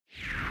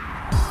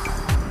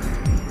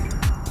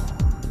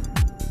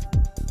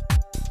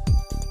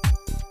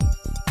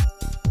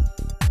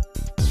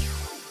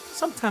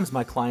Sometimes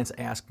my clients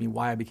ask me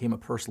why I became a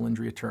personal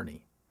injury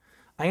attorney.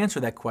 I answer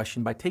that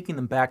question by taking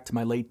them back to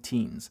my late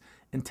teens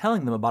and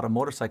telling them about a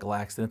motorcycle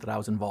accident that I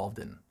was involved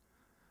in.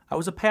 I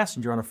was a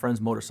passenger on a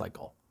friend's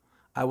motorcycle.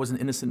 I was an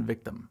innocent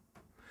victim.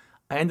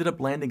 I ended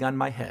up landing on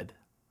my head.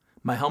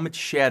 My helmet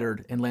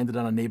shattered and landed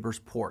on a neighbor's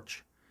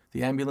porch.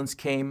 The ambulance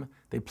came,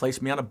 they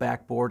placed me on a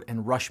backboard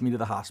and rushed me to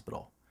the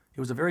hospital. It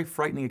was a very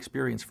frightening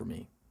experience for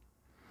me.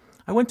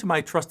 I went to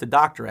my trusted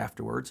doctor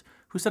afterwards,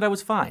 who said I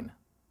was fine.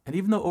 And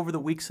even though over the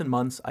weeks and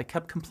months I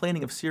kept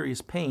complaining of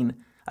serious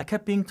pain, I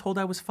kept being told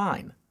I was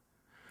fine.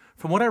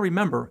 From what I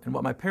remember and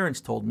what my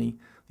parents told me,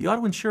 the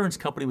auto insurance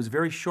company was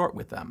very short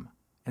with them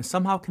and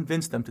somehow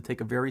convinced them to take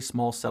a very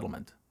small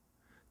settlement.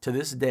 To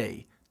this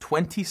day,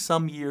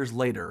 20-some years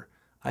later,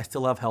 I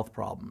still have health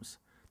problems.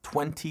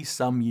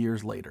 20-some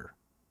years later.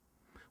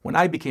 When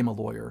I became a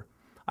lawyer,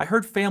 I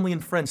heard family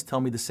and friends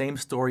tell me the same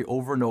story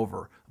over and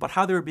over about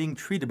how they were being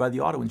treated by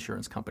the auto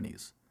insurance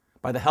companies,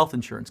 by the health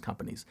insurance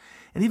companies,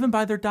 and even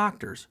by their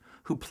doctors,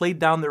 who played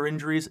down their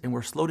injuries and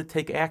were slow to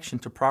take action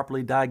to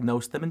properly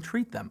diagnose them and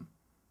treat them.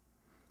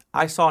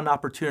 I saw an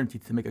opportunity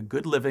to make a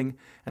good living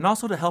and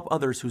also to help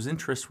others whose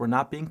interests were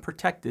not being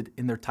protected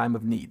in their time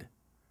of need.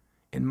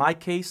 In my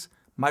case,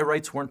 my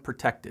rights weren't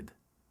protected.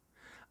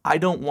 I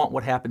don't want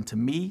what happened to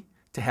me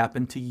to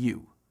happen to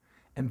you.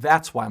 And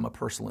that's why I'm a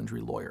personal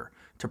injury lawyer,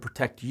 to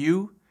protect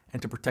you and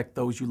to protect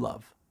those you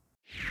love.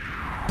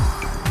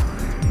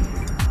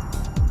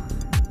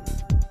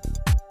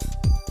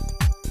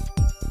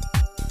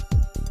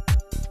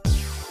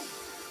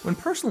 When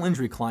personal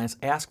injury clients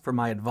ask for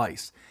my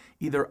advice,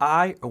 either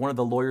I or one of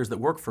the lawyers that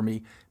work for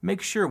me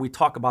make sure we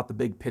talk about the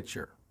big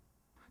picture.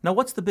 Now,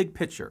 what's the big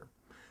picture?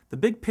 The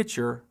big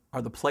picture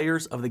are the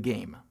players of the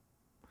game.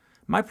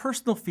 My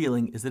personal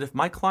feeling is that if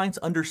my clients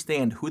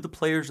understand who the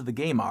players of the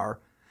game are,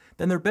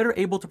 then they're better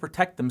able to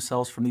protect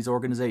themselves from these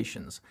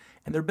organizations,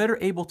 and they're better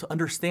able to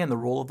understand the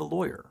role of the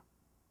lawyer.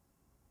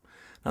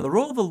 Now, the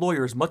role of the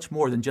lawyer is much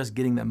more than just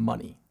getting them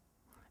money.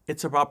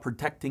 It's about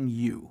protecting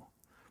you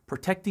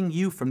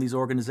from these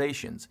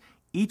organizations,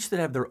 each that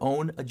have their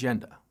own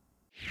agenda.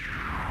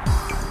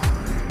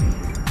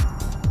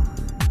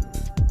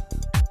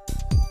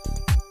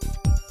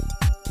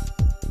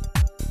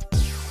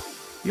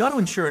 The auto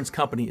insurance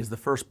company is the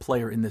first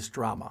player in this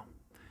drama.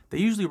 They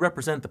usually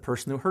represent the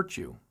person who hurt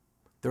you.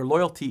 Their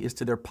loyalty is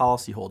to their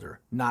policyholder,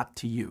 not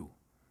to you.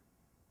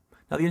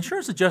 Now, the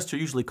insurance adjuster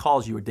usually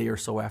calls you a day or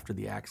so after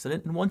the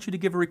accident and wants you to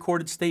give a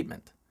recorded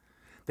statement.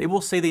 They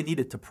will say they need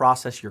it to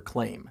process your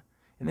claim,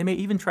 and they may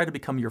even try to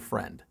become your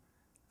friend.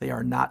 They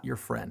are not your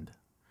friend.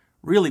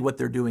 Really, what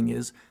they're doing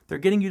is they're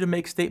getting you to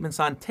make statements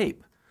on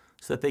tape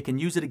so that they can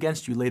use it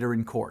against you later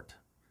in court.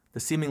 The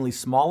seemingly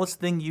smallest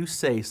thing you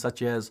say,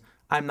 such as,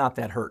 "I'm not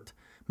that hurt,"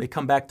 may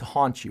come back to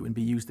haunt you and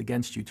be used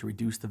against you to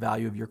reduce the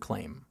value of your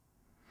claim.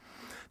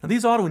 Now,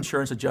 these auto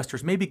insurance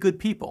adjusters may be good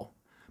people,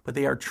 but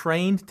they are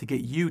trained to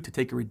get you to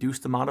take a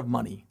reduced amount of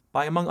money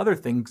by, among other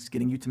things,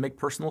 getting you to make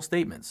personal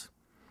statements.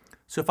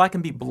 So if I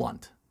can be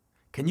blunt,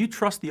 can you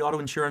trust the auto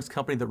insurance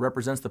company that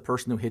represents the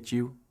person who hit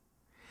you?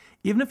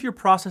 Even if you're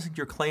processing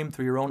your claim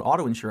through your own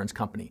auto insurance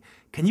company,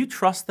 can you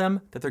trust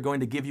them that they're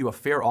going to give you a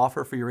fair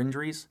offer for your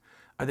injuries?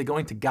 Are they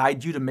going to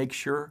guide you to make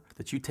sure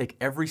that you take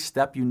every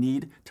step you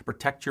need to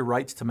protect your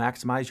rights to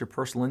maximize your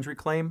personal injury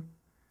claim?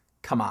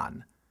 Come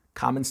on.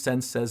 Common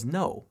sense says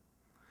no.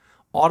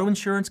 Auto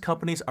insurance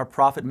companies are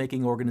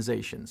profit-making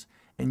organizations,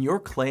 and your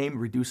claim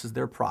reduces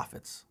their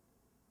profits.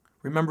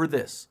 Remember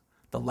this,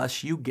 the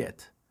less you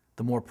get,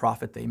 the more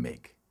profit they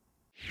make.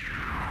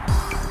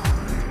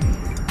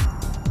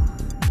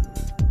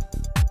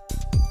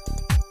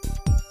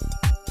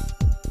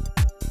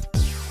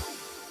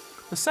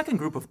 The second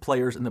group of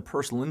players in the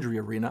personal injury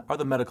arena are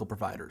the medical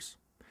providers.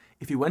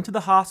 If you went to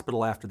the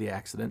hospital after the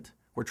accident,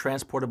 were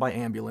transported by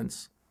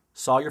ambulance,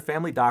 saw your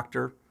family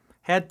doctor,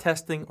 had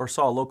testing, or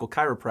saw a local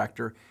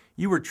chiropractor,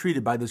 you were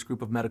treated by this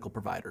group of medical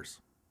providers.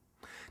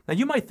 Now,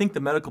 you might think the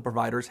medical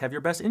providers have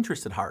your best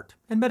interest at heart,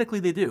 and medically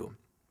they do.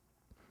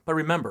 But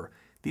remember,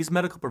 these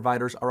medical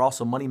providers are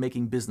also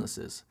money-making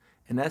businesses,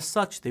 and as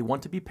such, they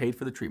want to be paid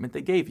for the treatment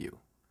they gave you.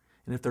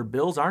 And if their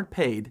bills aren't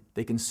paid,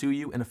 they can sue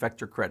you and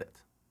affect your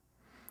credit.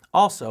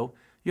 Also,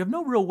 you have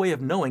no real way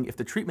of knowing if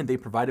the treatment they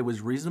provided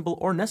was reasonable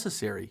or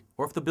necessary,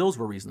 or if the bills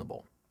were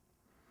reasonable.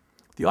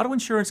 The auto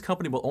insurance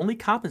company will only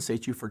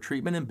compensate you for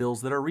treatment and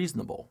bills that are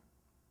reasonable.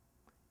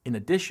 In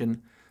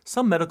addition,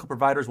 some medical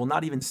providers will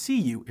not even see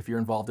you if you're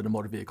involved in a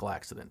motor vehicle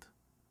accident.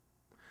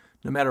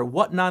 No matter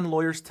what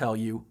non-lawyers tell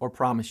you or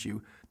promise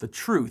you, the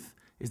truth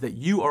is that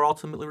you are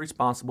ultimately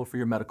responsible for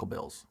your medical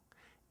bills.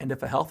 And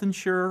if a health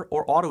insurer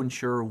or auto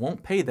insurer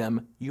won't pay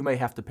them, you may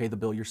have to pay the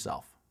bill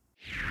yourself.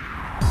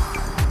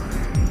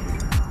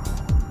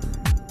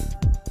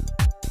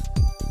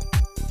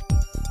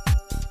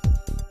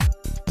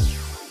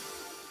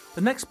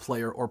 The next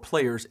player or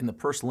players in the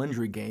personal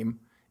injury game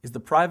is the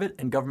private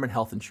and government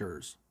health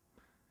insurers.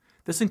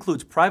 This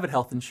includes private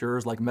health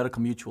insurers like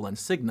Medical Mutual and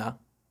Cigna,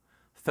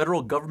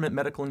 federal government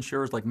medical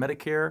insurers like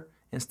Medicare,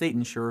 and state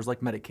insurers like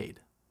Medicaid.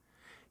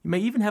 You may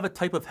even have a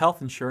type of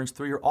health insurance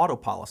through your auto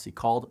policy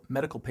called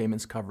medical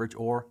payments coverage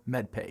or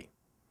MedPay.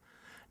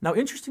 Now,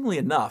 interestingly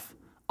enough,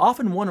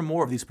 often one or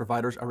more of these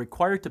providers are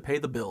required to pay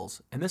the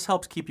bills, and this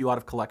helps keep you out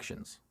of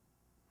collections.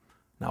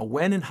 Now,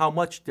 when and how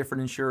much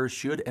different insurers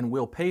should and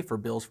will pay for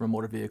bills from a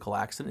motor vehicle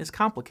accident is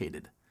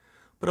complicated,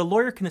 but a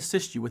lawyer can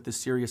assist you with this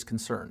serious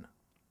concern.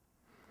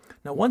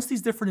 Now, once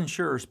these different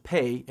insurers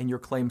pay and your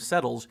claim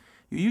settles,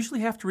 you usually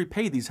have to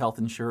repay these health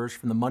insurers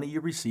from the money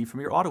you receive from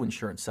your auto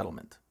insurance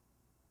settlement.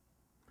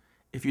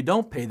 If you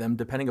don't pay them,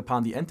 depending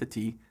upon the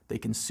entity, they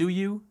can sue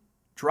you,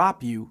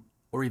 drop you,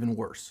 or even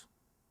worse.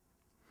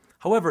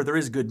 However, there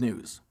is good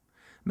news.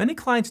 Many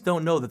clients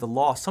don't know that the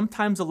law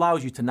sometimes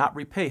allows you to not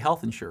repay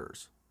health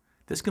insurers.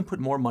 This can put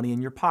more money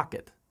in your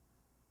pocket.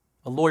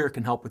 A lawyer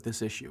can help with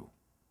this issue.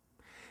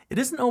 It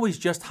isn't always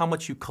just how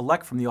much you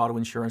collect from the auto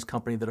insurance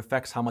company that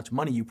affects how much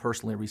money you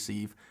personally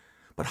receive,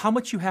 but how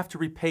much you have to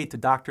repay to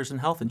doctors and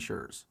health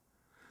insurers.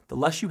 The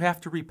less you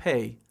have to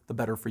repay, the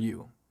better for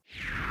you.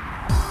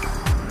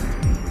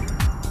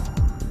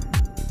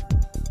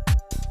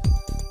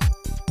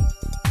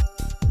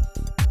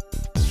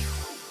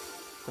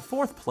 The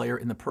fourth player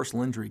in the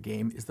personal injury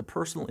game is the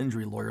personal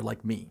injury lawyer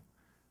like me.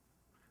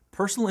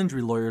 Personal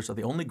injury lawyers are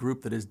the only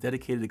group that is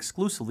dedicated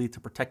exclusively to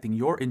protecting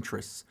your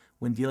interests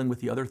when dealing with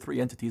the other three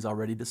entities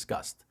already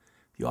discussed: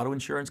 the auto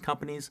insurance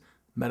companies,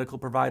 medical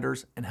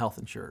providers, and health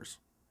insurers.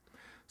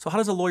 So how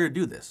does a lawyer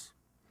do this?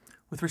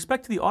 With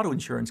respect to the auto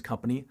insurance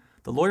company,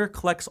 the lawyer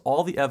collects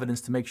all the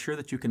evidence to make sure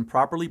that you can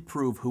properly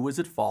prove who is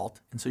at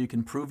fault, and so you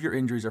can prove your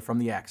injuries are from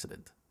the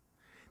accident.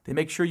 They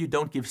make sure you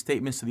don't give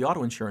statements to the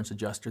auto insurance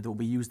adjuster that will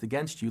be used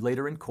against you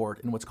later in court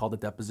in what's called a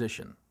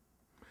deposition.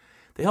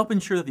 They help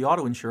ensure that the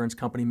auto insurance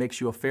company makes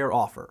you a fair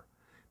offer,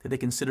 that they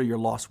consider your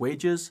lost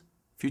wages,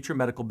 future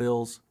medical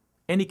bills,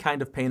 any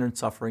kind of pain and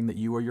suffering that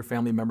you or your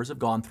family members have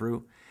gone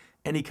through,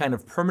 any kind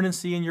of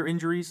permanency in your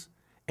injuries,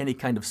 any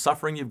kind of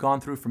suffering you've gone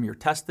through from your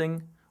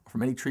testing or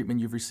from any treatment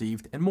you've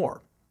received, and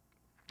more.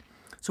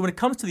 So when it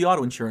comes to the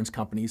auto insurance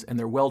companies and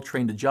their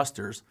well-trained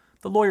adjusters,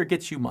 the lawyer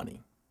gets you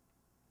money.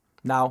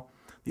 Now,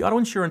 the auto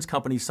insurance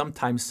companies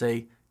sometimes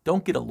say,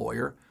 don't get a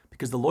lawyer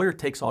because the lawyer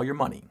takes all your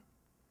money.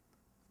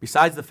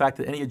 Besides the fact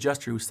that any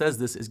adjuster who says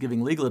this is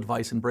giving legal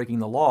advice and breaking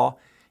the law,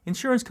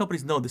 insurance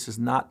companies know this is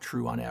not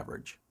true on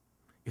average.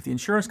 If the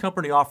insurance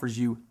company offers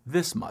you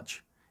this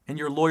much and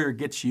your lawyer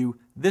gets you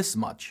this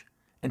much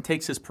and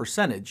takes his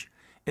percentage,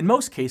 in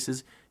most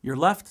cases, you're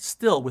left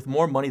still with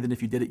more money than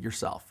if you did it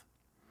yourself.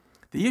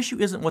 The issue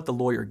isn't what the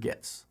lawyer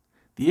gets.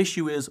 The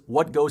issue is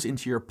what goes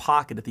into your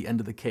pocket at the end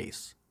of the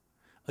case.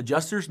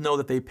 Adjusters know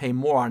that they pay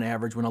more on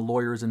average when a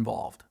lawyer is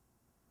involved.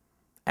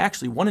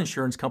 Actually, one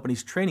insurance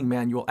company's training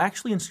manual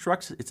actually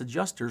instructs its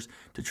adjusters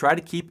to try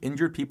to keep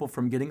injured people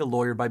from getting a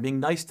lawyer by being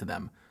nice to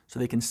them so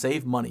they can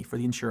save money for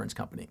the insurance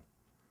company.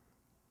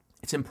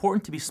 It's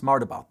important to be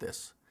smart about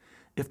this.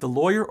 If the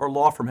lawyer or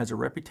law firm has a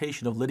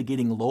reputation of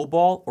litigating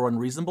lowball or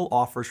unreasonable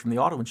offers from the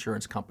auto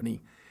insurance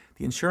company,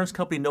 the insurance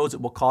company knows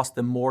it will cost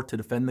them more to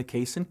defend the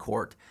case in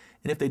court,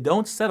 and if they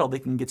don't settle, they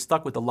can get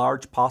stuck with a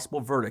large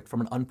possible verdict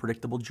from an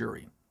unpredictable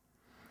jury.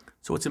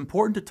 So it's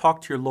important to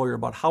talk to your lawyer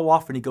about how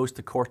often he goes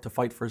to court to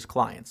fight for his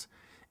clients,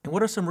 and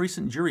what are some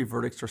recent jury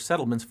verdicts or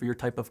settlements for your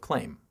type of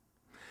claim.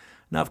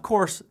 Now, of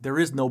course, there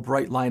is no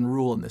bright line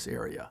rule in this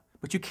area,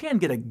 but you can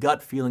get a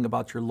gut feeling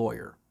about your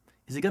lawyer.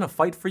 Is he going to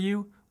fight for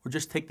you or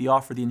just take the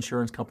offer the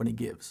insurance company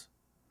gives?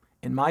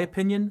 In my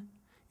opinion,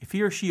 if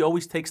he or she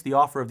always takes the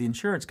offer of the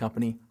insurance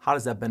company, how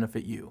does that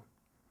benefit you?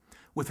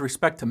 With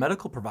respect to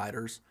medical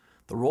providers,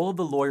 the role of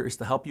the lawyer is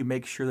to help you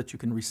make sure that you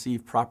can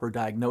receive proper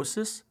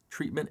diagnosis,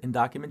 treatment, and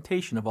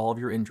documentation of all of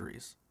your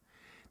injuries.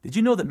 Did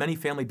you know that many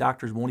family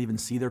doctors won't even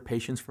see their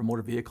patients for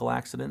motor vehicle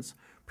accidents,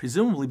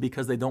 presumably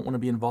because they don't want to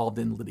be involved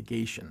in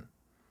litigation?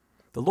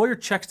 The lawyer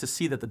checks to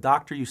see that the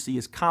doctor you see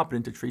is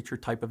competent to treat your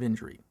type of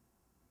injury.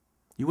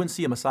 You wouldn't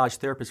see a massage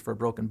therapist for a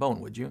broken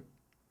bone, would you?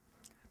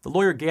 The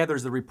lawyer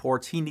gathers the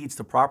reports he needs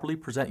to properly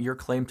present your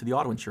claim to the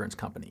auto insurance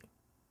company.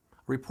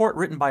 A report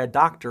written by a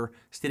doctor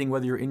stating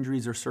whether your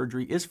injuries or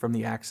surgery is from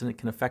the accident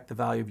can affect the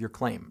value of your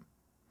claim.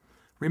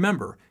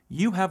 Remember,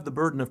 you have the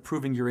burden of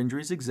proving your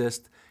injuries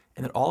exist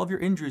and that all of your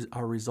injuries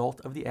are a result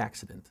of the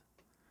accident.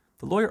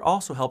 The lawyer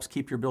also helps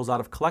keep your bills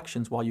out of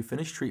collections while you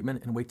finish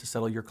treatment and wait to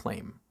settle your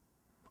claim.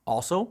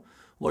 Also,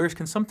 lawyers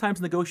can sometimes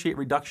negotiate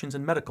reductions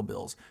in medical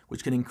bills,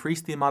 which can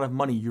increase the amount of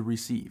money you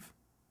receive.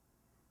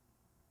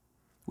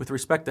 With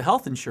respect to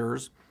health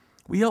insurers,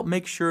 we help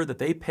make sure that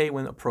they pay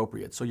when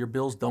appropriate so your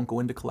bills don't go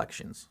into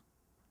collections.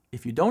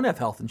 If you don't have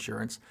health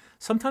insurance,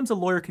 sometimes a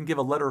lawyer can give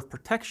a letter of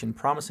protection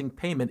promising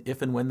payment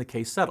if and when the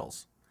case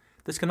settles.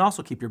 This can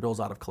also keep your bills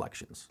out of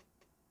collections.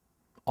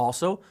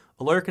 Also,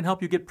 a lawyer can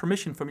help you get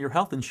permission from your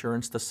health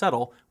insurance to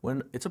settle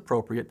when it's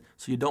appropriate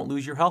so you don't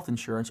lose your health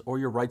insurance or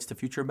your rights to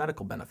future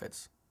medical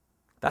benefits.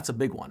 That's a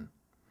big one.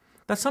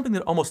 That's something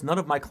that almost none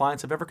of my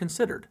clients have ever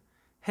considered.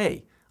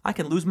 Hey, I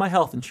can lose my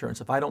health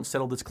insurance if I don't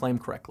settle this claim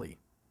correctly.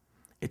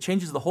 It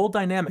changes the whole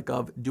dynamic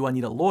of, do I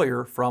need a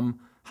lawyer, from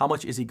how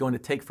much is he going to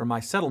take for my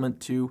settlement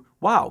to,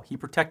 wow, he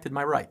protected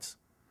my rights.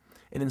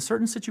 And in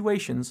certain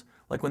situations,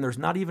 like when there's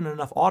not even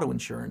enough auto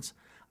insurance,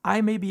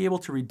 I may be able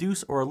to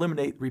reduce or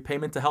eliminate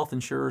repayment to health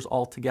insurers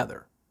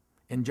altogether.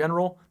 In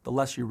general, the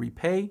less you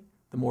repay,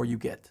 the more you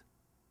get.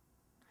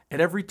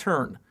 At every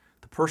turn,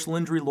 the personal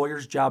injury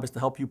lawyer's job is to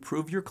help you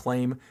prove your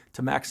claim,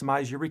 to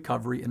maximize your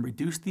recovery, and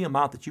reduce the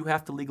amount that you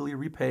have to legally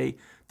repay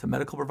to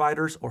medical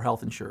providers or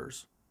health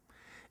insurers.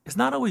 It's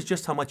not always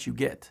just how much you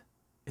get,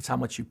 it's how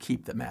much you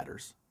keep that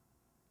matters.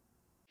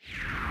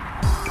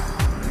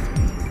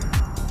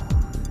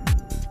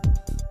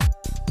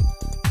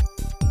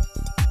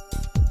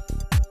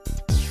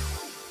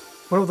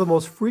 One of the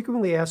most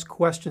frequently asked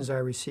questions I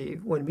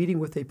receive when meeting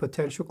with a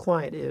potential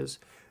client is,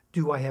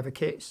 do I have a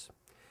case?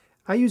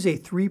 I use a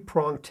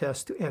three-pronged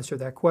test to answer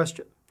that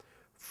question.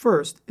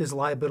 First, is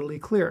liability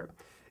clear?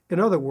 In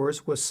other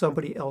words, was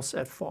somebody else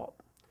at fault?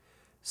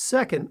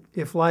 Second,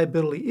 if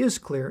liability is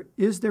clear,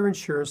 is there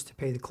insurance to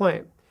pay the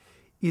claim?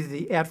 Either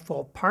the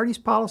at-fault party's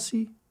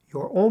policy,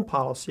 your own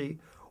policy,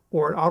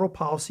 or an auto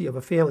policy of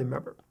a family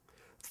member.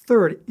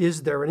 Third,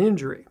 is there an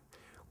injury?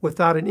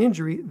 Without an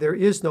injury, there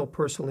is no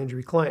personal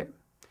injury claim.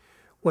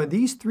 When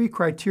these three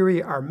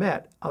criteria are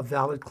met, a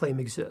valid claim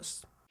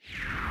exists.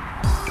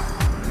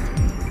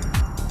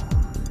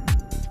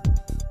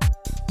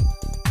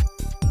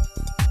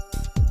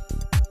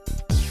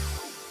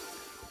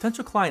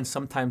 Potential clients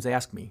sometimes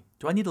ask me,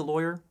 do I need a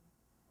lawyer?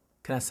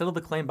 Can I settle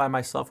the claim by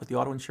myself with the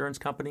auto insurance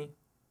company?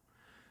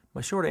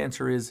 My short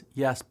answer is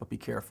yes, but be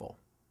careful.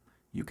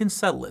 You can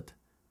settle it,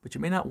 but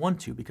you may not want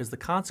to because the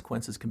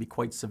consequences can be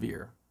quite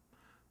severe.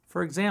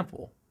 For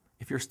example,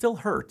 if you're still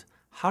hurt,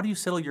 how do you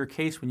settle your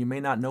case when you may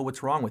not know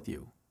what's wrong with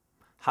you?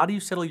 How do you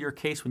settle your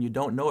case when you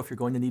don't know if you're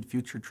going to need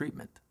future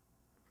treatment?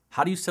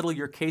 How do you settle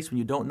your case when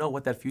you don't know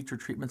what that future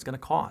treatment's going to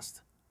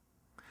cost?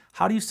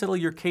 How do you settle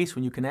your case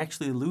when you can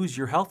actually lose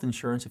your health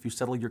insurance if you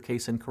settle your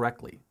case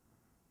incorrectly?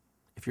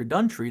 If you're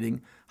done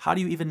treating, how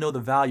do you even know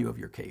the value of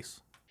your case?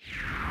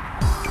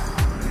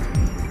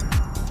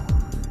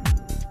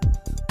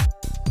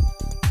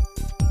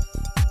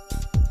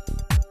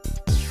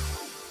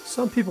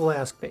 Some people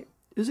ask me,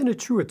 isn't it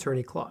true,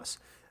 Attorney Claus?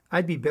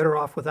 I'd be better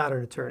off without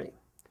an attorney.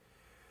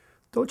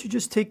 Don't you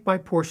just take my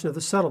portion of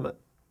the settlement?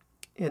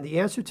 And the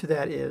answer to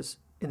that is,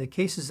 in the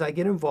cases I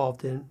get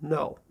involved in,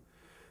 no.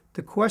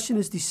 The question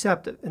is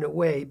deceptive in a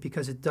way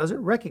because it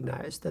doesn't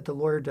recognize that the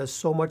lawyer does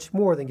so much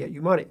more than get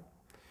you money.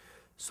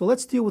 So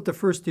let's deal with the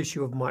first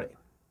issue of money.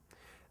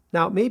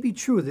 Now, it may be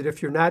true that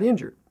if you're not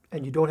injured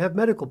and you don't have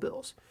medical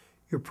bills,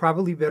 you're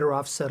probably better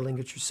off settling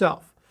it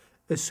yourself,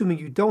 assuming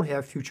you don't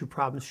have future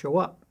problems show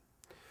up.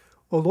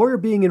 A lawyer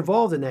being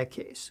involved in that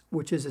case,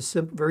 which is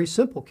a very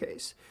simple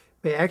case,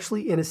 may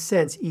actually, in a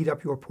sense, eat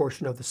up your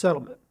portion of the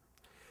settlement.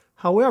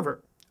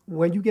 However,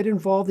 when you get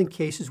involved in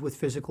cases with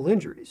physical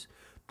injuries,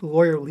 the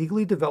lawyer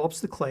legally develops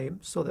the claim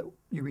so that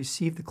you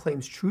receive the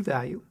claim's true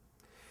value.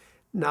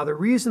 Now, the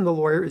reason the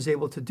lawyer is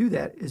able to do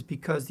that is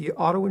because the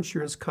auto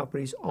insurance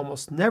companies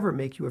almost never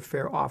make you a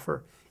fair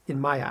offer,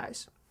 in my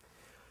eyes.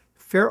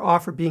 Fair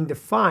offer being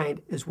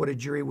defined is what a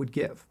jury would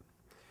give.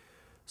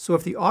 So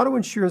if the auto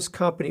insurance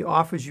company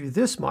offers you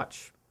this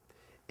much,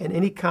 and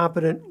any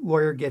competent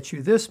lawyer gets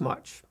you this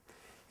much,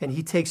 and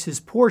he takes his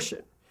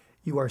portion,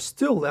 you are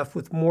still left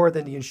with more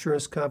than the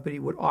insurance company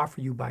would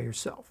offer you by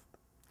yourself.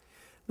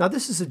 Now,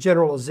 this is a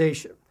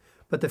generalization,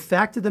 but the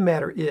fact of the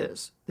matter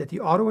is that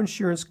the auto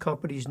insurance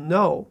companies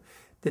know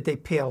that they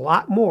pay a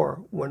lot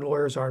more when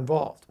lawyers are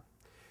involved.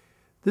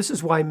 This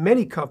is why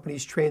many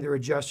companies train their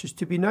adjusters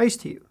to be nice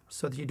to you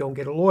so that you don't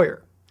get a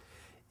lawyer.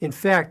 In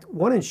fact,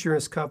 one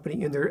insurance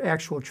company in their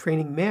actual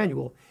training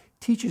manual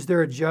teaches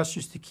their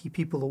adjusters to keep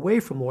people away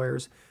from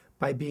lawyers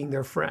by being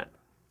their friend.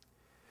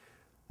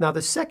 Now,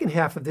 the second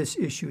half of this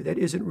issue that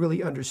isn't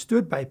really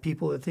understood by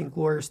people that think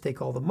lawyers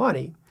take all the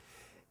money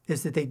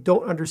is that they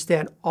don't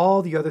understand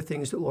all the other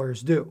things that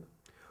lawyers do.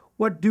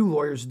 What do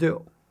lawyers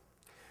do?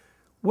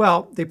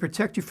 Well, they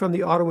protect you from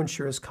the auto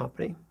insurance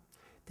company.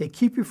 They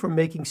keep you from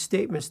making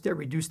statements that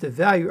reduce the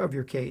value of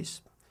your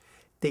case.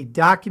 They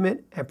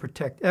document and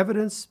protect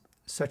evidence,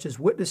 such as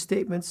witness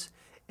statements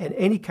and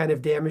any kind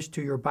of damage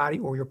to your body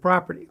or your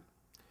property.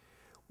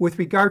 With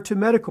regard to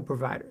medical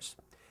providers,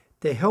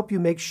 they help you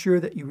make sure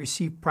that you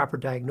receive proper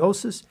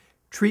diagnosis,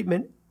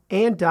 treatment,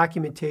 and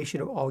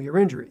documentation of all your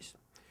injuries.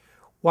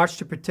 Watch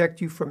to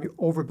protect you from your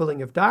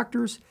overbilling of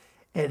doctors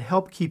and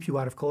help keep you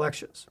out of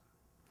collections.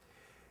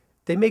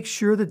 They make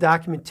sure the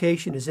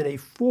documentation is in a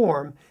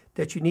form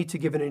that you need to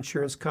give an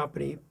insurance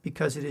company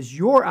because it is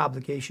your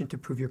obligation to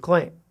prove your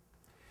claim.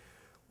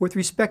 With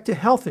respect to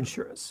health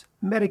insurance,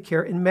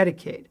 Medicare, and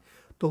Medicaid,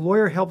 the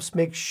lawyer helps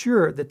make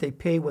sure that they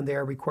pay when they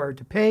are required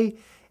to pay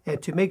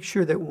and to make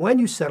sure that when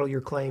you settle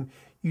your claim,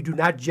 you do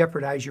not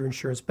jeopardize your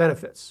insurance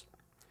benefits.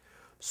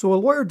 So a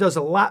lawyer does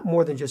a lot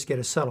more than just get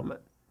a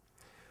settlement.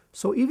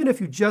 So even if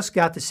you just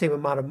got the same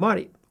amount of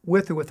money,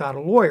 with or without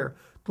a lawyer,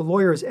 the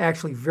lawyer is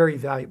actually very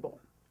valuable.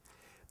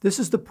 This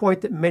is the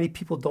point that many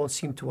people don't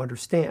seem to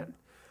understand.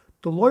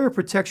 The lawyer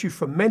protects you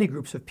from many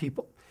groups of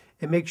people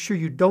and makes sure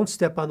you don't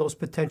step on those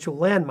potential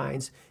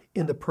landmines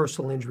in the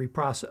personal injury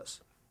process.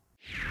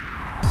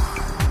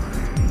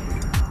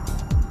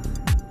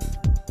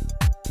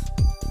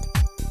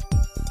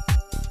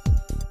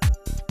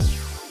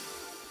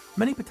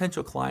 Many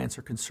potential clients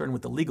are concerned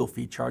with the legal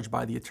fee charged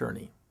by the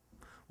attorney.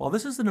 While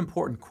this is an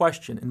important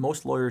question and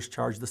most lawyers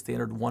charge the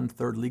standard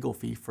 1/3 legal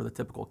fee for the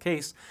typical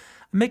case,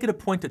 I make it a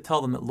point to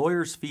tell them that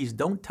lawyers' fees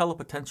don't tell a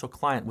potential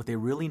client what they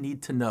really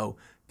need to know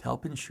to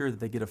help ensure that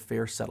they get a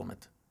fair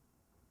settlement.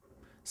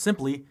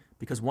 Simply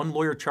because one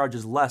lawyer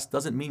charges less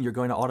doesn't mean you're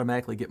going to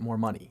automatically get more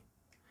money.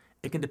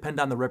 It can depend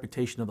on the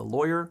reputation of the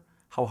lawyer,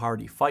 how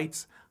hard he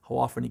fights, how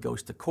often he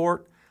goes to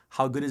court,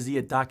 how good is he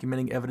at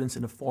documenting evidence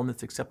in a form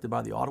that's accepted by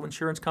the auto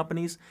insurance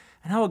companies,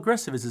 and how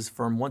aggressive is his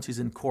firm once he's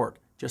in court,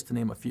 just to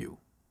name a few.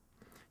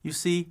 You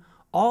see,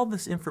 all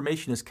this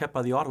information is kept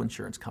by the auto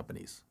insurance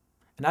companies.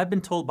 And I've been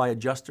told by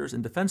adjusters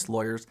and defense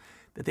lawyers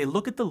that they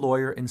look at the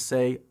lawyer and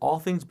say, all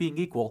things being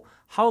equal,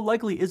 how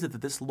likely is it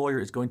that this lawyer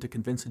is going to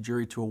convince a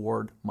jury to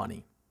award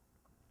money?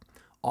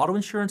 Auto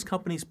insurance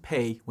companies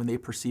pay when they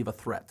perceive a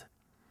threat.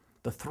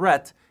 The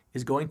threat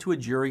is going to a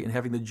jury and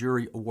having the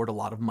jury award a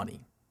lot of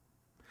money.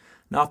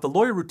 Now, if the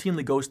lawyer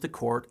routinely goes to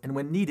court and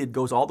when needed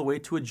goes all the way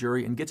to a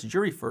jury and gets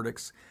jury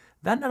verdicts,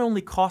 that not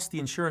only costs the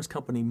insurance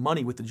company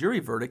money with the jury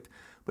verdict,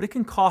 but it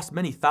can cost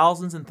many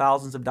thousands and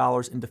thousands of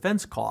dollars in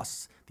defense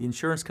costs the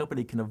insurance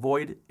company can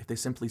avoid if they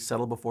simply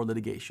settle before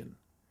litigation.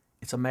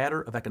 It's a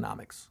matter of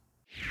economics.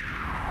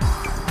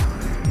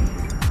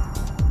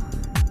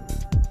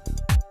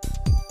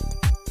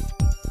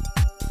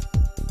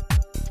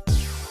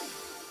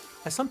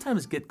 I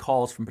sometimes get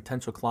calls from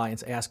potential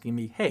clients asking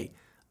me, hey,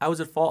 I was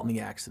at fault in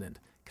the accident.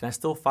 Can I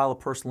still file a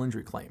personal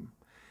injury claim?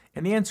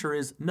 And the answer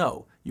is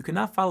no. You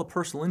cannot file a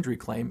personal injury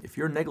claim if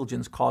your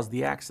negligence caused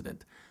the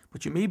accident,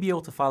 but you may be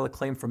able to file a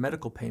claim for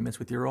medical payments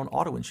with your own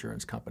auto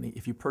insurance company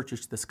if you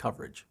purchased this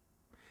coverage.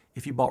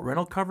 If you bought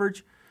rental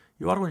coverage,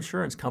 your auto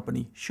insurance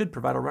company should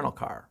provide a rental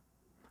car.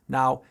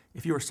 Now,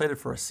 if you were cited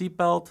for a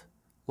seatbelt,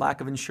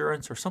 lack of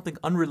insurance, or something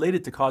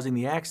unrelated to causing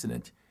the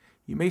accident,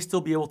 you may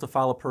still be able to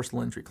file a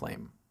personal injury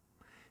claim.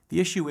 The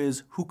issue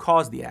is who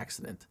caused the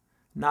accident,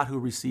 not who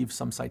received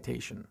some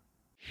citation.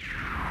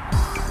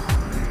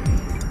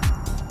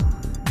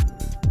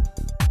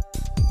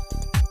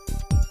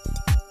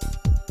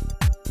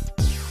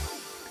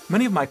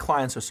 Many of my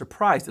clients are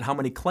surprised at how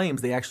many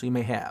claims they actually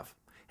may have,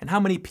 and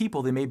how many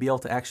people they may be able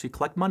to actually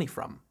collect money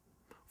from.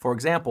 For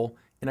example,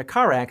 in a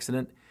car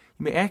accident,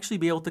 you may actually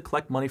be able to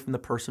collect money from the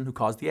person who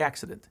caused the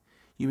accident.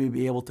 You may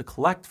be able to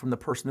collect from the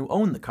person who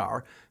owned the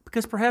car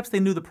because perhaps they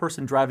knew the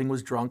person driving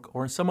was drunk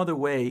or in some other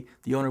way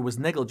the owner was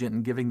negligent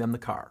in giving them the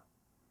car.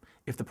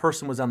 If the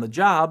person was on the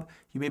job,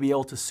 you may be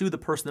able to sue the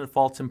person at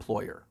fault's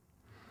employer.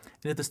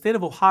 And if the state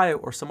of Ohio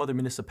or some other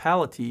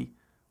municipality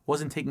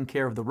wasn't taking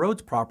care of the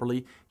roads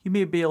properly, you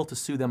may be able to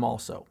sue them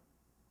also.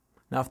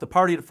 Now, if the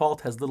party at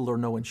fault has little or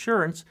no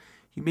insurance,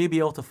 you may be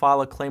able to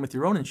file a claim with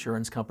your own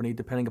insurance company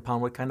depending upon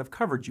what kind of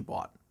coverage you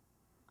bought.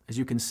 As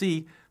you can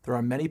see, there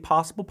are many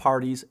possible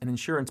parties and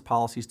insurance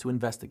policies to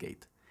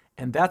investigate.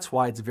 And that's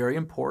why it's very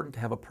important to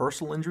have a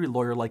personal injury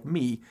lawyer like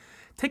me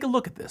take a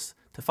look at this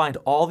to find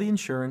all the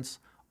insurance,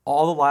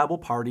 all the liable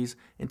parties,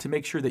 and to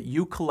make sure that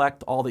you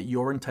collect all that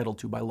you're entitled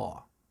to by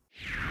law.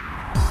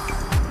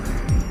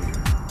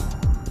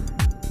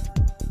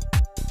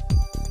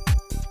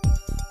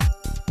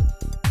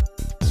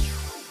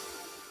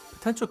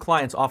 Potential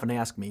clients often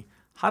ask me,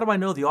 how do I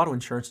know the auto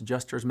insurance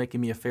adjuster is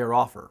making me a fair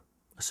offer,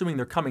 assuming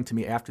they're coming to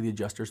me after the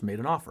adjuster's made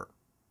an offer?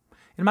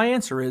 And my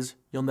answer is,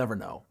 you'll never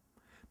know.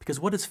 Because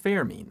what does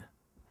fair mean?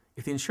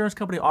 If the insurance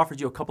company offers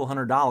you a couple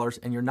 $100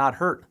 and you're not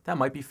hurt, that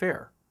might be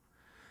fair.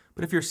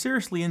 But if you're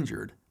seriously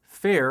injured,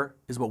 fair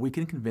is what we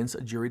can convince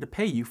a jury to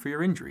pay you for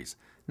your injuries,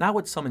 not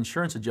what some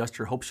insurance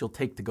adjuster hopes you'll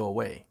take to go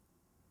away.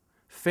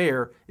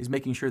 Fair is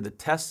making sure that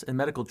tests and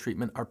medical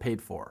treatment are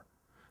paid for.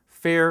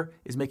 Fair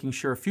is making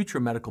sure future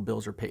medical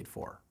bills are paid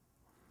for.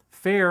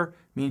 Fair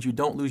means you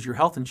don't lose your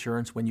health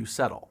insurance when you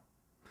settle.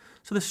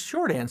 So the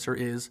short answer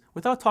is,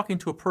 without talking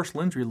to a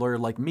personal injury lawyer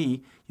like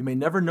me, you may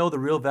never know the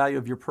real value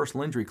of your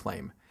personal injury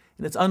claim,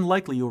 and it's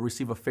unlikely you'll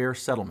receive a fair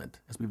settlement,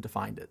 as we've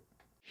defined it.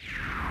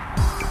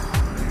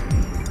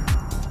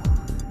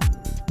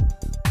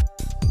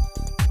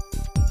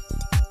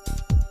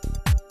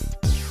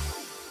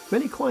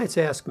 Many clients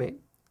ask me,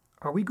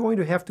 are we going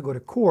to have to go to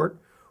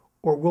court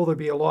or will there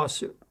be a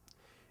lawsuit?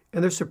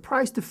 And they're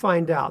surprised to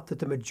find out that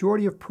the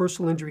majority of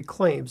personal injury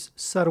claims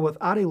settle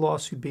without a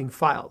lawsuit being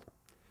filed.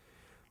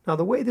 Now,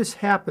 the way this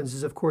happens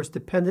is, of course,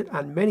 dependent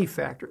on many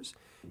factors,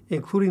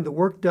 including the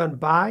work done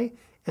by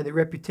and the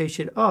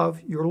reputation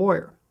of your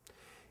lawyer.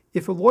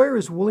 If a lawyer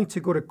is willing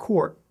to go to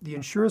court, the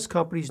insurance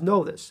companies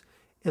know this,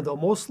 and they'll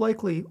most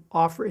likely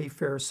offer a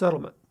fair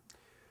settlement.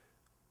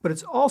 But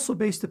it's also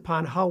based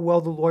upon how well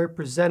the lawyer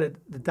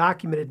presented the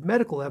documented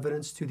medical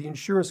evidence to the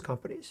insurance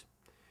companies.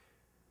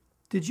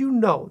 Did you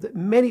know that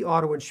many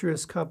auto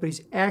insurance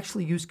companies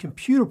actually use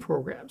computer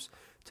programs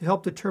to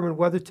help determine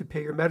whether to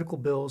pay your medical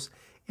bills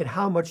and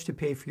how much to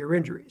pay for your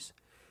injuries?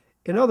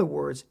 In other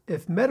words,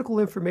 if medical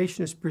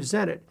information is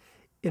presented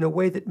in a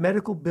way that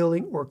medical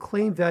billing or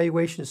claim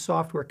valuation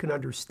software can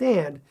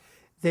understand,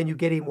 then you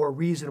get a more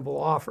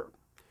reasonable offer,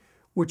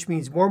 which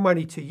means more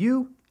money to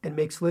you and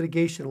makes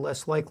litigation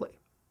less likely.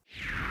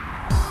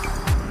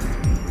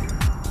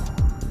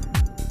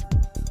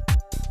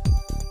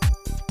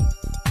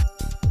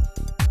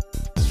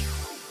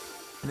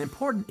 An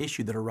important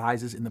issue that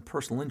arises in the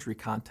personal injury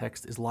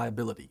context is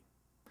liability.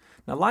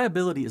 Now,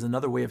 liability is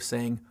another way of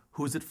saying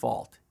who's at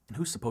fault and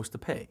who's supposed to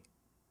pay.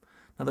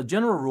 Now, the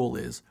general rule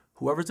is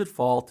whoever's at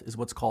fault is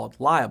what's called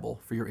liable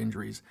for your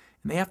injuries,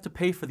 and they have to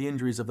pay for the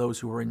injuries of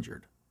those who are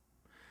injured.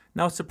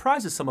 Now, it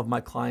surprises some of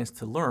my clients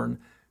to learn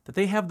that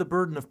they have the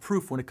burden of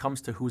proof when it comes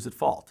to who's at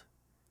fault.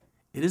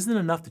 It isn't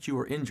enough that you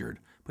were injured,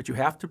 but you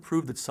have to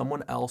prove that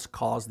someone else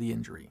caused the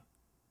injury.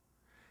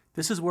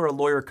 This is where a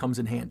lawyer comes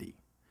in handy.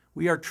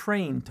 We are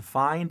trained to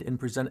find and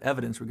present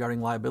evidence regarding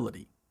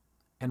liability.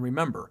 And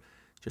remember,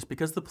 just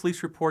because the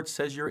police report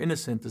says you're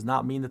innocent does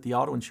not mean that the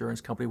auto insurance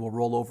company will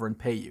roll over and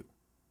pay you.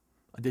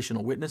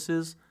 Additional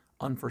witnesses,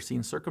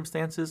 unforeseen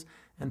circumstances,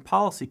 and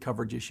policy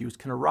coverage issues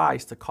can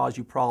arise to cause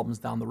you problems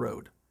down the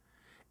road.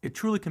 It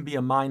truly can be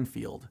a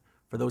minefield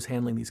for those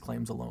handling these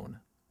claims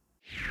alone.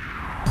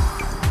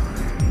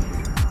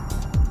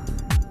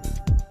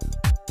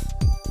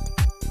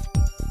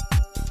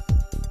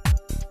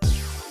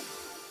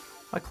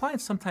 My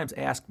clients sometimes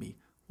ask me,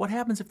 what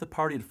happens if the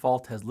party at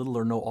fault has little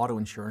or no auto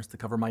insurance to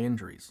cover my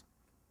injuries?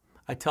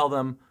 I tell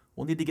them,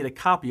 we'll need to get a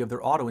copy of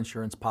their auto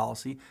insurance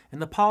policy and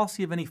the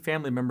policy of any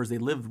family members they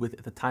lived with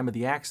at the time of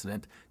the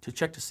accident to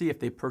check to see if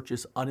they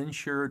purchase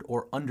uninsured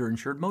or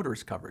underinsured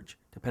motorist coverage,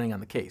 depending on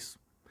the case.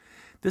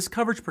 This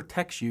coverage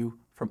protects you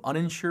from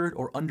uninsured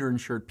or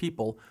underinsured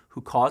people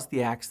who caused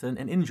the accident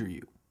and injure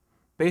you.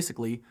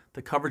 Basically,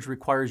 the coverage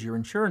requires your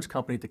insurance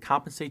company to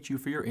compensate you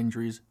for your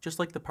injuries just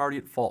like the party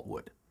at fault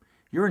would.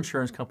 Your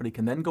insurance company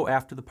can then go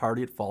after the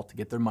party at fault to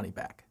get their money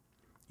back.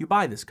 You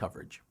buy this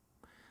coverage.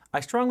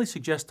 I strongly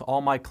suggest to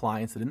all my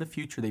clients that in the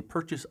future they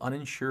purchase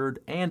uninsured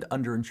and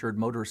underinsured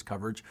motorist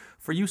coverage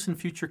for use in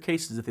future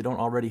cases if they don't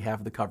already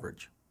have the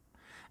coverage.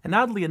 And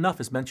oddly enough,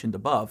 as mentioned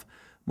above,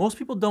 most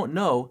people don't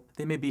know that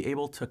they may be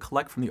able to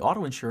collect from the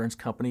auto insurance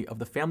company of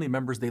the family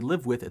members they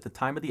live with at the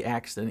time of the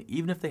accident,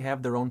 even if they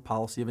have their own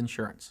policy of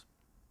insurance.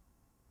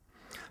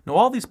 Now,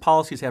 all these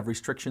policies have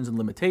restrictions and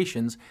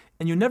limitations,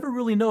 and you never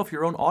really know if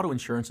your own auto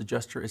insurance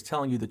adjuster is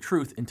telling you the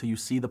truth until you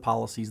see the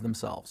policies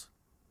themselves.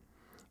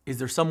 Is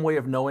there some way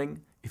of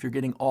knowing if you're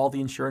getting all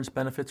the insurance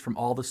benefits from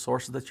all the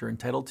sources that you're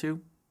entitled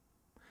to?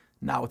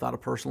 Not without a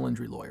personal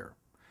injury lawyer.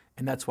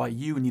 And that's why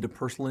you need a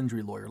personal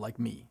injury lawyer like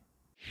me.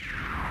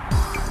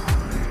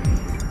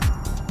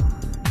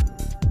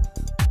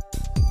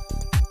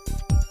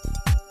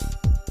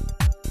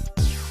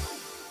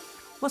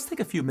 Let's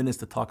take a few minutes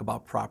to talk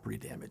about property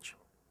damage.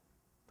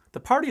 The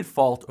party at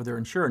fault, or their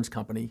insurance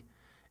company,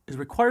 is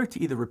required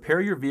to either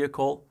repair your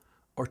vehicle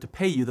or to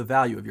pay you the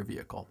value of your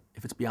vehicle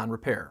if it's beyond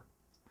repair.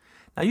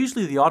 Now,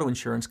 usually the auto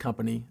insurance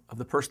company of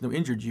the person who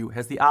injured you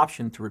has the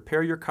option to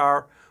repair your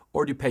car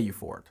or to pay you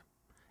for it.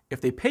 If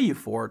they pay you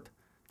for it,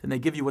 then they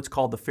give you what's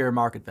called the fair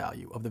market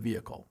value of the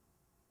vehicle.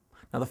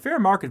 Now, the fair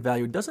market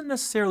value doesn't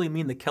necessarily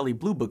mean the Kelley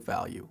Blue Book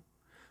value,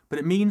 but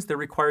it means they're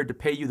required to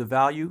pay you the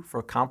value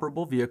for a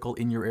comparable vehicle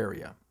in your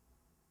area.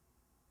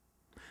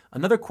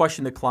 Another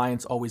question that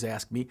clients always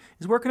ask me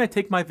is, where can I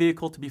take my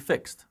vehicle to be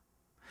fixed?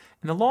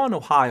 And the law in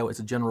Ohio, as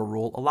a general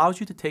rule, allows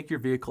you to take your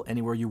vehicle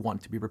anywhere you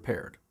want to be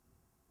repaired.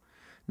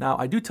 Now,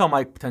 I do tell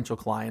my potential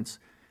clients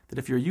that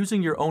if you're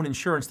using your own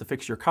insurance to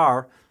fix your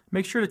car,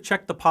 make sure to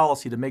check the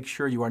policy to make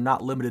sure you are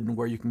not limited in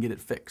where you can get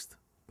it fixed.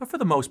 But for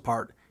the most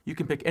part, you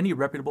can pick any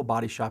reputable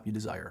body shop you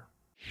desire.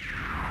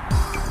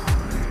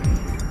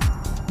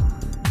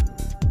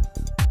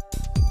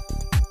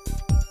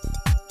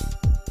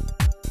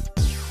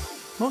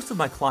 Most of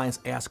my clients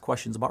ask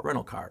questions about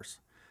rental cars.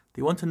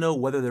 They want to know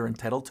whether they're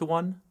entitled to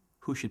one,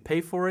 who should pay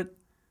for it,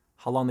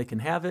 how long they can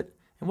have it,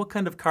 and what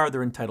kind of car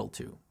they're entitled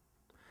to.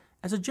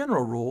 As a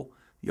general rule,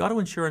 the auto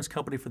insurance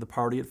company for the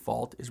party at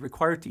fault is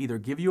required to either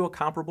give you a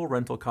comparable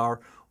rental car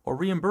or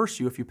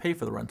reimburse you if you pay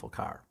for the rental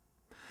car.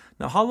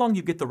 Now, how long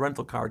you get the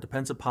rental car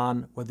depends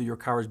upon whether your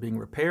car is being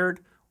repaired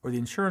or the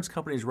insurance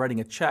company is writing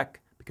a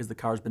check because the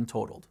car has been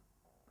totaled.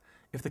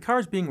 If the car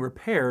is being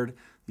repaired,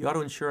 the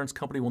auto insurance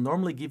company will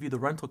normally give you the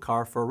rental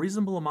car for a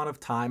reasonable amount of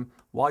time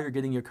while you're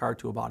getting your car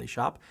to a body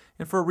shop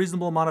and for a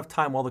reasonable amount of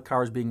time while the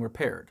car is being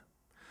repaired.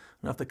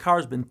 Now, if the car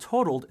has been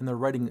totaled and they're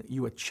writing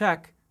you a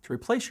check to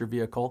replace your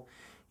vehicle,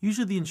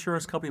 usually the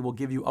insurance company will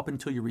give you up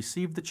until you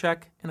receive the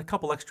check and a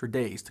couple extra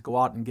days to go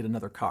out and get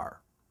another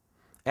car.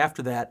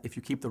 After that, if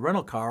you keep the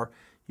rental car,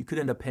 you could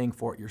end up paying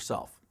for it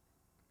yourself.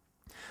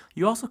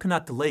 You also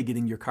cannot delay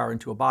getting your car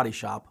into a body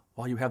shop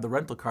while you have the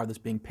rental car that's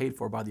being paid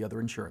for by the other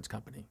insurance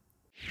company.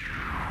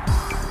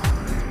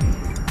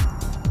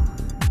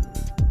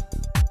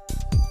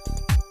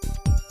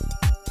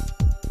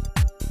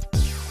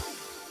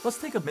 Let's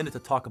take a minute to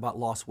talk about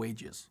lost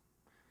wages.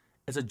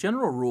 As a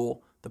general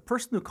rule, the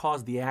person who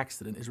caused the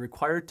accident is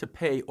required to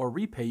pay or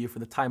repay you for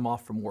the time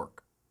off from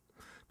work.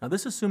 Now,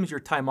 this assumes your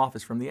time off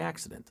is from the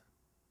accident.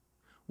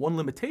 One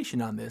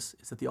limitation on this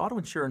is that the auto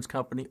insurance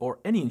company or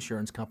any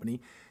insurance company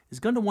is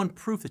going to want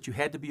proof that you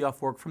had to be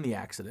off work from the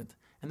accident,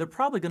 and they're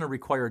probably going to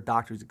require a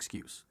doctor's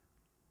excuse.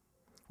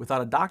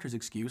 Without a doctor's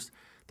excuse,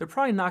 they're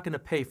probably not going to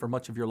pay for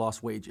much of your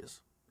lost wages.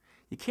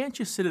 You can't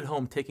just sit at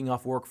home taking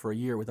off work for a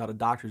year without a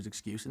doctor's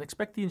excuse and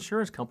expect the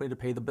insurance company to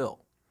pay the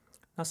bill.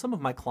 Now, some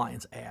of my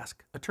clients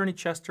ask, Attorney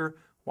Chester,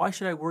 why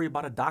should I worry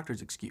about a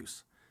doctor's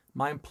excuse?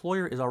 My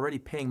employer is already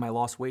paying my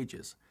lost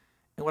wages.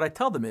 And what I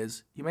tell them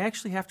is, you may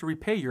actually have to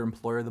repay your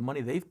employer the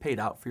money they've paid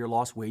out for your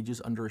lost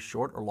wages under a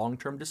short or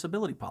long-term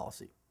disability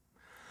policy.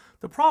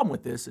 The problem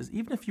with this is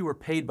even if you were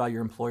paid by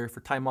your employer for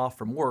time off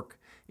from work,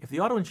 if the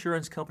auto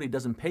insurance company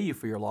doesn't pay you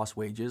for your lost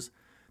wages,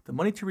 the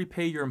money to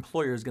repay your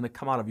employer is going to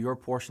come out of your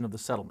portion of the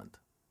settlement.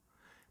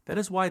 That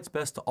is why it's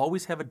best to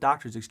always have a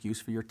doctor's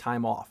excuse for your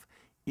time off,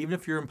 even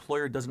if your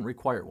employer doesn't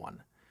require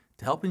one,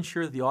 to help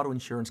ensure that the auto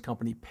insurance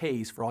company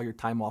pays for all your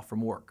time off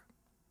from work.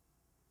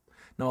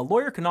 Now, a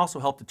lawyer can also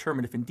help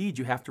determine if indeed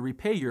you have to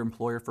repay your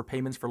employer for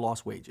payments for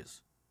lost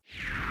wages.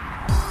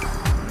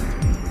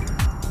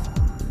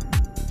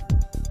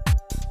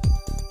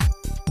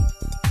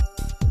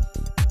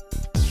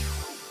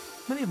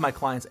 Many of my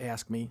clients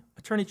ask me,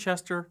 Attorney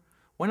Chester,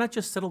 why not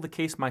just settle the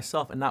case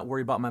myself and not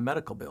worry about my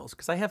medical bills,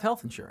 because I have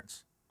health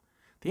insurance?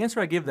 The answer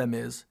I give them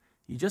is,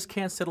 you just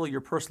can't settle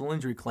your personal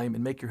injury claim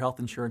and make your health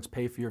insurance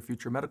pay for your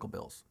future medical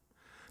bills.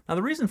 Now,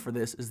 the reason for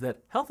this is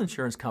that health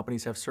insurance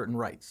companies have certain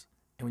rights,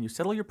 and when you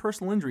settle your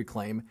personal injury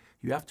claim,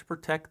 you have to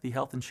protect the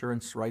health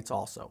insurance rights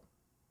also.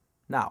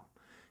 Now,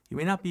 you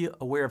may not be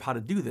aware of how to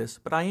do this,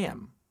 but I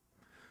am.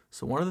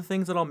 So one of the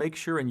things that I'll make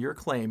sure in your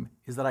claim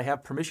is that I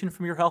have permission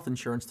from your health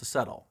insurance to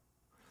settle.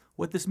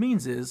 What this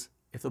means is,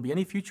 if there'll be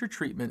any future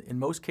treatment, in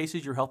most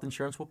cases your health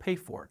insurance will pay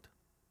for it.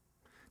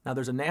 Now,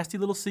 there's a nasty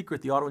little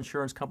secret the auto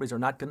insurance companies are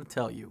not going to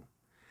tell you,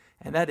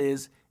 and that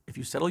is, if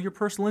you settle your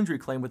personal injury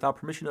claim without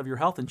permission of your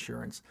health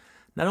insurance,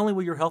 not only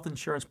will your health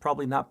insurance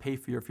probably not pay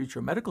for your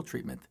future medical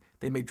treatment,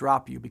 they may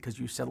drop you because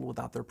you settled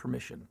without their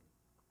permission.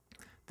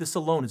 This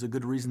alone is a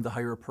good reason to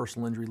hire a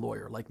personal injury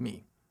lawyer like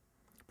me,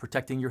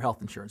 protecting your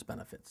health insurance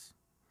benefits.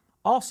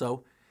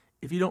 Also,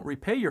 if you don't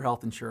repay your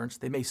health insurance,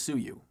 they may sue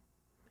you.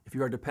 If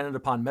you are dependent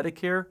upon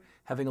Medicare,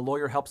 having a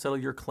lawyer help settle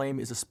your claim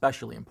is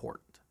especially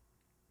important.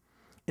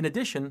 In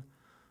addition,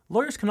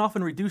 lawyers can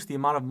often reduce the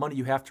amount of money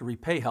you have to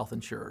repay health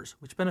insurers,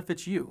 which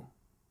benefits you.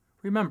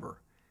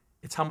 Remember,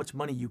 it's how much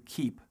money you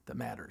keep that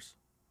matters.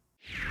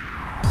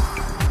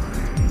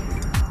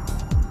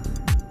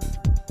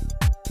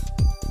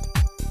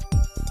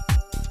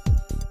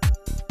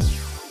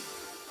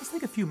 Let's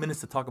take a few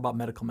minutes to talk about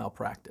medical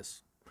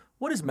malpractice.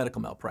 What is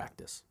medical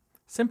malpractice?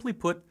 Simply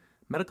put,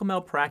 medical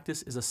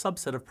malpractice is a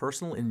subset of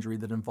personal injury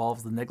that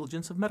involves the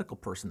negligence of medical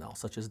personnel,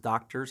 such as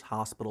doctors,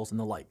 hospitals, and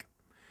the like.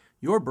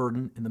 Your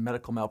burden in the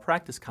medical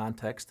malpractice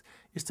context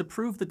is to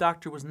prove the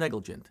doctor was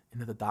negligent and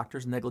that the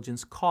doctor's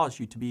negligence caused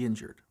you to be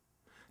injured.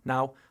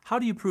 Now, how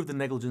do you prove the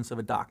negligence of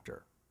a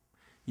doctor?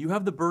 You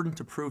have the burden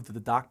to prove that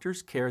the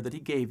doctor's care that he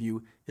gave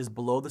you is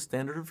below the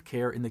standard of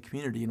care in the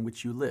community in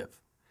which you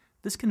live.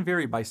 This can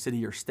vary by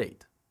city or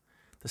state.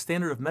 The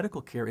standard of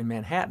medical care in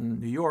Manhattan,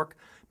 New York,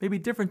 may be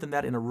different than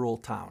that in a rural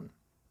town.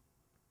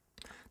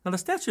 Now, the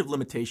statute of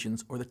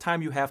limitations, or the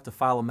time you have to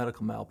file a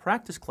medical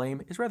malpractice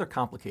claim, is rather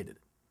complicated.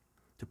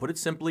 To put it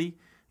simply,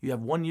 you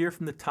have 1 year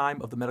from the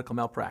time of the medical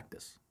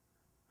malpractice.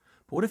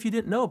 But what if you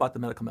didn't know about the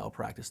medical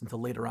malpractice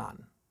until later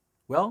on?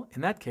 Well,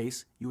 in that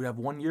case, you would have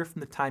 1 year from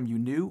the time you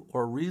knew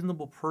or a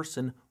reasonable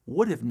person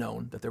would have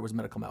known that there was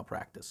medical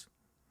malpractice.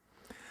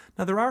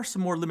 Now, there are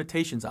some more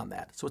limitations on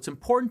that, so it's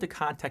important to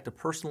contact a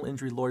personal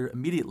injury lawyer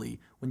immediately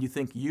when you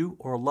think you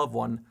or a loved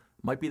one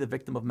might be the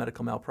victim of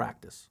medical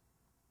malpractice.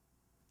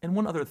 And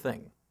one other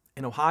thing,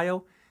 in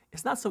Ohio,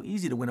 it's not so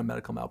easy to win a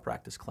medical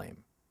malpractice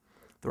claim.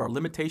 There are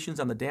limitations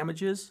on the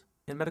damages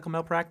in medical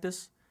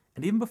malpractice,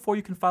 and even before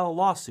you can file a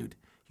lawsuit,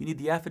 you need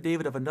the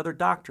affidavit of another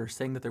doctor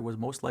saying that there was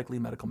most likely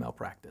medical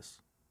malpractice.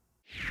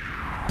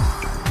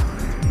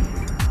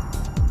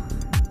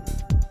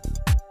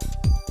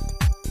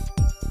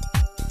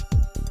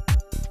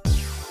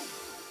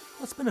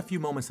 Let's spend a few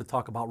moments to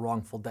talk about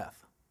wrongful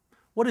death.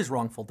 What is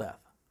wrongful death?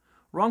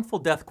 Wrongful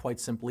death, quite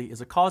simply, is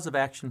a cause of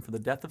action for the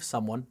death of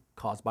someone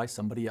caused by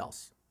somebody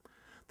else.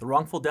 The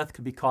wrongful death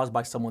could be caused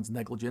by someone's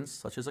negligence,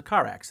 such as a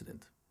car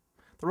accident.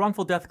 The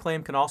wrongful death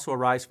claim can also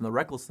arise from the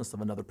recklessness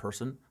of another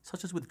person,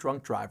 such as with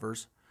drunk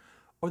drivers,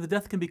 or the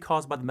death can be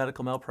caused by the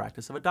medical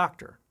malpractice of a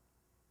doctor.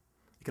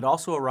 It could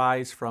also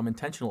arise from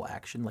intentional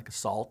action like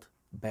assault,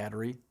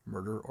 battery,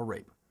 murder, or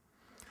rape.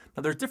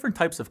 Now, there's different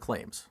types of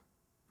claims.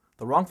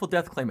 The wrongful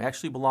death claim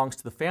actually belongs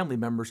to the family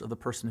members of the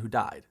person who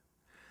died.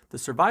 The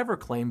survivor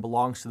claim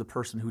belongs to the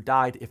person who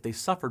died if they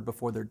suffered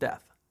before their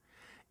death.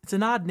 It's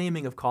an odd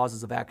naming of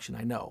causes of action,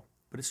 I know,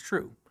 but it's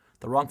true.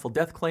 The wrongful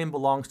death claim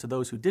belongs to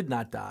those who did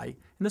not die,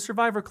 and the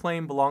survivor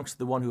claim belongs to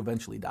the one who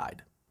eventually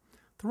died.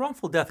 The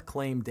wrongful death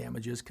claim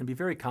damages can be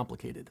very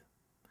complicated.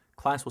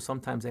 Clients will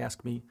sometimes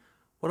ask me,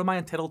 what am I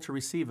entitled to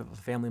receive if a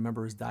family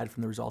member has died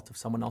from the result of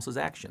someone else's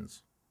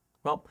actions?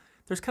 Well,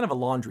 there's kind of a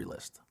laundry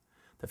list.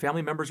 The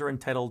family members are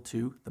entitled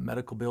to the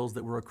medical bills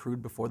that were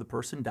accrued before the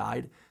person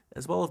died,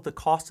 as well as the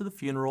cost of the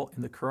funeral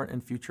and the current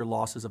and future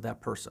losses of that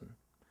person.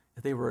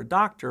 If they were a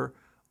doctor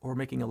or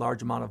making a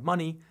large amount of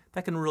money,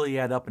 that can really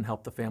add up and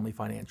help the family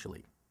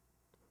financially.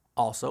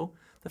 Also,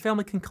 the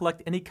family can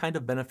collect any kind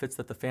of benefits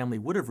that the family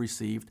would have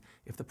received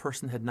if the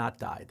person had not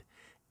died,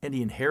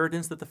 any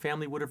inheritance that the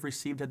family would have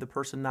received had the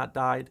person not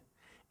died,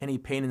 any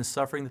pain and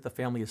suffering that the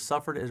family has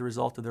suffered as a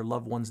result of their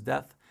loved one's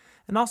death,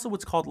 and also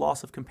what's called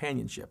loss of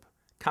companionship,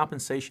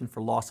 compensation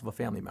for loss of a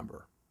family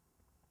member.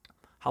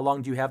 How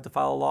long do you have to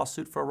file a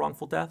lawsuit for a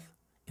wrongful death?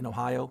 In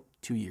Ohio,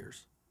 2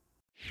 years.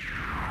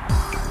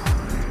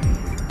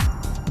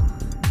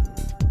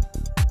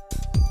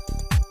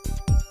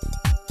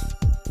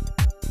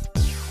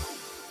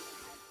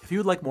 If you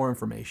would like more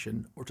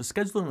information or to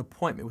schedule an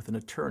appointment with an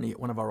attorney at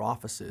one of our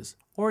offices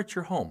or at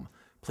your home,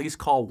 please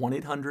call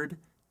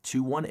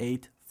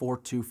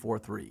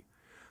 1-800-218-4243.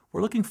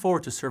 We're looking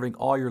forward to serving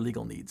all your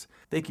legal needs.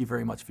 Thank you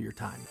very much for your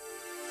time.